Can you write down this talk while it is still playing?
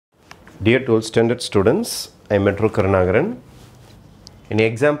Dear 12th standard students, I am Metro Karnagaran. In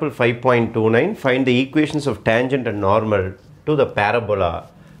example 5.29, find the equations of tangent and normal to the parabola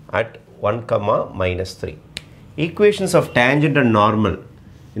at 1, minus 3. Equations of tangent and normal.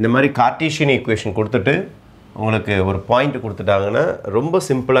 இந்த மாதிரி Cartesian equation கொடுத்துட்டு உங்களுக்கு ஒரு point கொடுத்துட்டாங்கன்னா ரொம்ப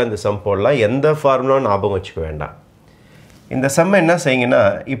சிம்பிளாக இந்த some போடலாம். எந்த ஃபார்முலாவும் ஞாபகம் வச்சுக்க வேண்டாம். இந்த சம்மை என்ன செய்யுங்கன்னா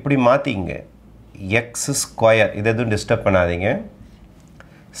இப்படி மாற்றிங்க. எக்ஸ் ஸ்கொயர் இது எதுவும் டிஸ்டர்ப் பண்ணாதீங்க.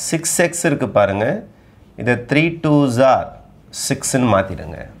 6x இருக்குது பாருங்கள், இதை 3 2s are 6ன்னு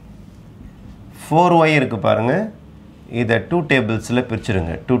மாற்றிடுங்க. 4y இருக்குது பாருங்கள், இதை 2 டேபிள்ஸில்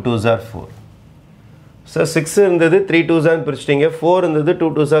பிரிச்சுடுங்க. 2 2s are 4. ஸோ 6 இருந்தது 3 2s are பிரிச்சிட்டிங்க, 4 இருந்தது 2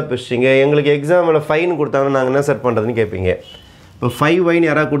 2s are பிரிச்சிட்டிங்க. எங்களுக்கு எக்ஸாமில் 5ன்னு கொடுத்தாங்கன்னா நாங்கள் என்ன செட் பண்ணுறதுன்னு கேட்பீங்க. இப்போ 5yன்னு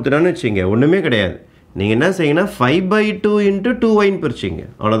யாராவது கொடுத்துட்டான்னு வச்சுங்க, ஒன்றுமே கிடையாது. நீங்கள் என்ன செய்யுங்கன்னா 5/2 into 2yன்னு பிரிச்சிங்க,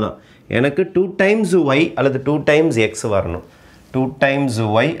 அவ்வளோதான். எனக்கு 2 times y அல்லது 2 times x வரணும். 2 times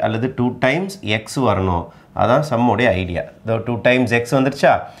y அல்லது 2 times x வரணும். அதான் சம்முடைய ஐடியா. 2 times x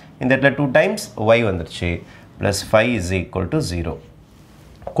வந்துருச்சா, இந்த இடத்துல 2 times y வந்துருச்சு. Plus 5 is equal to 0.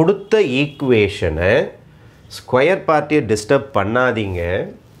 கொடுத்த ஈக்குவேஷனை ஸ்கொயர் பார்ட்டியை டிஸ்டர்ப் பண்ணாதீங்க.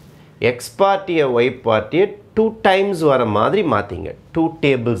 எக்ஸ் பார்ட்டியை ஒய் பார்ட்டியை 2 times வர மாதிரி மாற்றிங்க. 2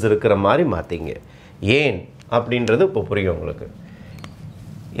 tables இருக்கிற மாதிரி மாற்றிங்க. ஏன் அப்படின்றது இப்போ புரியும் உங்களுக்கு.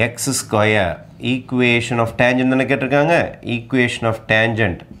 x square equation of tangent தானே கேட்டிருக்காங்க. Equation of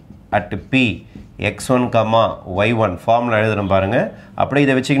tangent at p x1, y1 formula எழுதுகிறோம் பாருங்கள். அப்படியே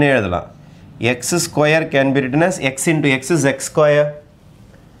இதை வச்சுக்கினே எழுதலாம். x square can be written as x into x is x square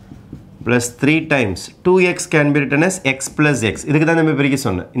plus 3 times 2x can be written as x plus x. இதுக்கு தான் நம்ம பிரிக்க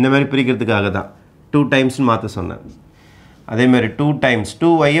சொன்னேன். இந்த மாதிரி பிரிக்கிறதுக்காக தான் 2 timesன்னு மாற்ற சொன்னேன். அதேமாதிரி 2 times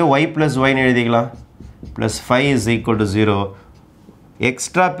 2y y plus yன்னு எழுதிக்கலாம். Plus 5 is equal to 0.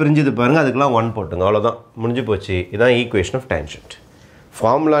 Extra பிரிஞ்சுது பாருங்கள், அதுக்கெலாம் 1 போட்டுங்க, அவ்வளோதான், முடிஞ்சு போச்சு. இதுதான் ஈக்குவேஷன் ஆஃப் டேன்ஜென்ட்.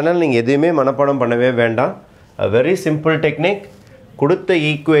 ஃபார்முலானால் நீங்கள் எதுவுமே மனப்பாடம் பண்ணவே வேண்டாம். A very simple technique. கொடுத்த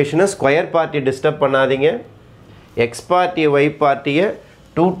ஈக்குவேஷனை ஸ்கொயர் பார்ட்டியை டிஸ்டர்ப் பண்ணாதீங்க. எக்ஸ் பார்ட்டியை ஒய் பார்ட்டியை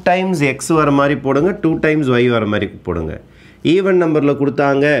 2 times x வர மாதிரி போடுங்க, 2 times y வர மாதிரி போடுங்க. ஈவன் நம்பரில்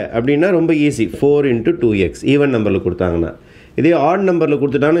கொடுத்தாங்க அப்படின்னா ரொம்ப ஈஸி. 4 into 2x ஈவன் நம்பரில் கொடுத்தாங்கன்னா. இதே ஆட் நம்பரில்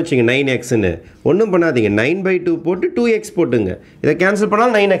கொடுத்துட்டான்னு வச்சுங்க 9xன்னு, ஒன்றும் பண்ணாதீங்க, 9/2 போட்டு 2x போட்டுங்க. இதை கேன்சல்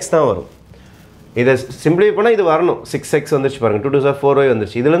பண்ணால் 9x தான் வரும். இதை சிம்பிளிஃபை பண்ணால் இது வரணும். 6x வந்துருச்சு பாருங்கள், 2 2s are 4y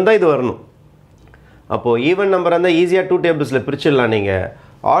வந்துருச்சு. இதுலேருந்து தான் இது வரணும். அப்போது ஈவன் நம்பராக இருந்தால் ஈஸியாக 2 tablesல பிரிச்சிடலாம். நீங்கள்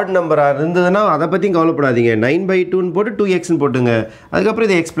ஆட் நம்பராக இருந்ததுன்னா அதை பற்றியும் கவலைப்படாதீங்க. 9/2ன்னு போட்டு 2xன்னு போட்டுங்க. அதுக்கப்புறம்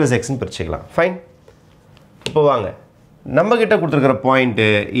இது x plus xன்னு பிரிச்சுக்கலாம். ஃபைன். இப்போ வாங்க, நம்மக்கிட்ட கொடுத்துருக்கிற பாயிண்ட்டு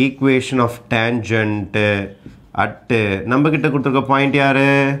ஈக்குவேஷன் ஆஃப் டேன்ஜென்ட்டு அட்டு நம்மக்கிட்ட கொடுத்துருக்க பாயிண்ட் யார்?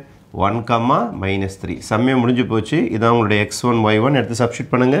 1, minus 3. சமயம் முடிஞ்சு போச்சு. இதான் உங்களுடைய x1 y1 எடுத்து சப்ஸ்டிட்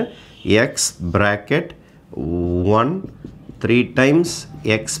பண்ணுங்கள். x bracket 1 3 times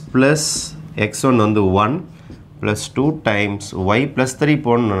x plus x1 வந்து 1 plus 2 times y plus 3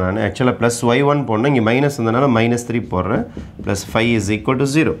 போடணும். நான் ஆக்சுவலாக ப்ளஸ் y1 போடணும், இங்கே மைனஸ் வந்தனால minus 3 போடுறேன். Plus 5 is equal to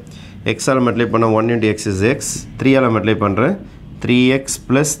 0. எக்ஸால் multiply பண்ணால் 1 into x is x. 3ஆல் multiply பண்ணுறேன். 3x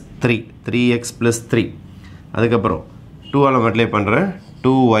plus 3 3x plus 3. அதுக்கப்புறம் 2ஆல் மல்டிப்ளை பண்ணுறேன்.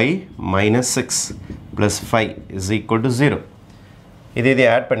 2y minus 6 plus 5 is equal to 0. இதை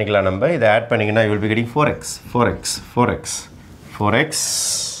ஆட் பண்ணிக்கலாம். நம்ம இதை ஆட் பண்ணிங்கன்னா you will be getting 4x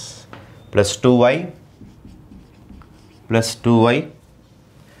plus 2y plus 2y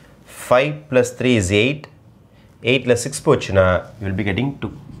 5 plus 3 is 8. 8ல் 6 போச்சுன்னா you will be getting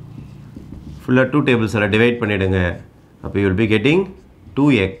 2. ஃபுல்லாக 2 tables டிவைட் பண்ணிவிடுங்க. அப்போ you will be getting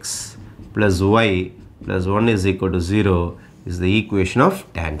 2x plus y plus 1 is equal to 0 is the equation of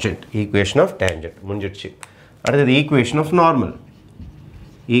tangent. Equation of tangent முடிஞ்சிடுச்சு. அடுத்தது equation of normal.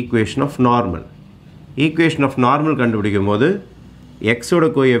 Equation of normal கண்டுபிடிக்கும் போது xோட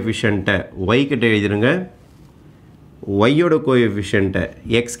கோஎஃபிஷியண்ட்டை y கிட்ட எழுதிருங்க, yயோட கோஎஃபிஷியண்ட்டை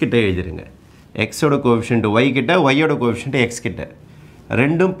x கிட்ட எழுதிருங்க. xோட கோஎஃபிஷியண்ட் y கிட்ட, yயோட கோஎஃபிஷியண்ட் x கிட்ட.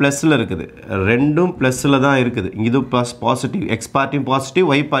 ரெண்டும் ப்ளஸில் இருக்குது, ரெண்டும் ப்ளஸில் தான் இருக்குது. இது positive, X பார்ட்டியும் positive,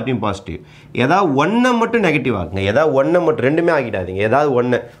 Y பார்ட்டியும் positive. ஏதாவது ஒன்றை மட்டும் நெகட்டிவ் ஆகுங்க. ஏதாவது ஒன்றை மட்டும், ரெண்டுமே ஆகிடாதீங்க. ஏதாவது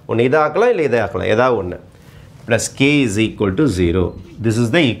ஒன்று இதை ஆக்கலாம், இல்லை இதை ஆக்கலாம், ஏதாவது ஒன்று. Plus k is equal to 0. This is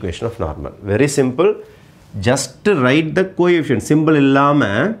the equation of normal. Very simple. Just write the coefficient. Simple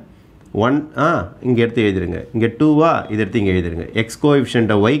இல்லாமல் 1 இங்கே எடுத்து எழுதிருங்க. இங்கே 2வா, இதை எடுத்து இங்கே எழுதிருங்க. எக்ஸ்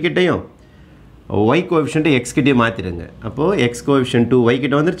கோஎஃபிஷியண்ட்டை ஒய் கிட்டையும் y கோஎஃபிஷியண்ட்டை x கிட்டே மாற்றிடுங்க. அப்போது x கோஎஃபிஷியன்ட் 2 y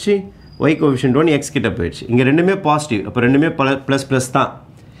கிட்ட வந்துருச்சு, y கோஎஃபிஷியன்ட் 1 x கிட்ட போயிடுச்சு. இங்கே ரெண்டுமே பாசிட்டிவ், அப்போ ரெண்டுமே ப்ளஸ் தான்.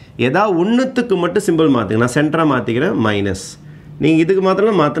 ஏதாவது ஒன்றுத்துக்கு மட்டும் சிம்பிள் மாற்றுங்க. நான் சென்டராக மாற்றிக்கிறேன் மைனஸ். நீங்கள் இதுக்கு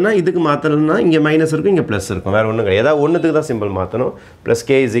மாற்றினா இதுக்கு மாற்றலைன்னா இங்கே மைனஸ் இருக்கும், இங்கே ப்ளஸ் இருக்கும், வேறு ஒன்றும் கிடையாது. ஏதாவது ஒன்றுத்துக்கு தான் சிம்பிள் மாற்றணும். Plus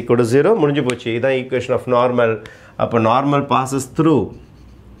k is equal to 0 முடிஞ்சு போச்சு. இதுதான் ஈக்குவேஷன் ஆஃப் நார்மல். அப்போ normal passes through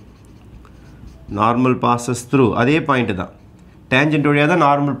normal bosses through அதே பாயிண்ட் தான் டேஞ்சன்ட் வழியாக தான்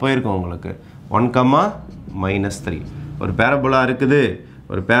நார்மல் போயிருக்கும் உங்களுக்கு 1, -3 ஒரு பேரபோலா இருக்குது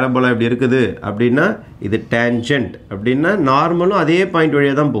ஒரு பேரபோலா இப்படி இருக்குது அப்படின்னா இது டேஞ்சன்ட் அப்படின்னா நார்மலும் அதே பாயிண்ட்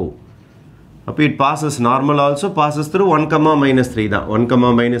வழியாக தான் போகும் அப்போ it bosses normal also bosses through 1, -3 தான் 1,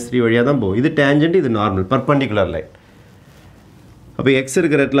 -3 வழியாக தான் போகும் இது டேஞ்சன்ட் இது நார்மல் பர்பண்டிகுலர் லைன் அப்போ x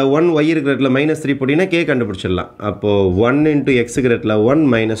இருக்கிற இடத்துல 1 y இருக்கிற இடத்துல -3 போட்டிங்கன்னா k கண்டுபிடிச்சிடலாம் அப்போது 1 into x இருக்கிற இடத்துல 1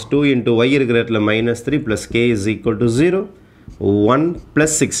 -2 into y இருக்கிற இடத்துல -3 plus k is equal to 0 1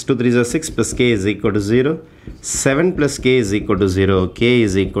 plus 6 2 3 is 6 plus k is equal to 0 7 plus k is equal to 0 k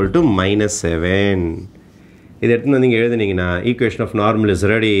is equal to -7 இது எடுத்து வந்து நீங்கள் எழுதுனீங்கன்னா equation of normal is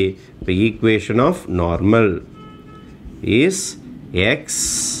ready இப்போ equation of normal is x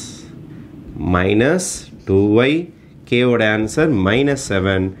minus 2y k would answer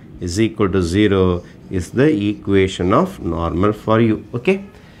 -7 is equal to 0 is the equation of normal for you. Okay.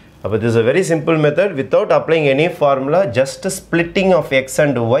 But this is a very simple method without applying any formula, just splitting of x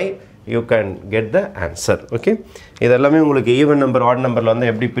and y you can get the answer. Okay. இது எல்லாமே உங்களுக்கு even number odd numberல வந்து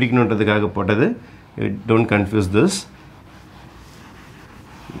எப்படி பிரிக்கணும்ன்றதுக்காக போட்டது. Don't confuse this.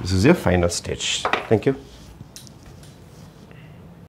 This is your final stage. Thank you.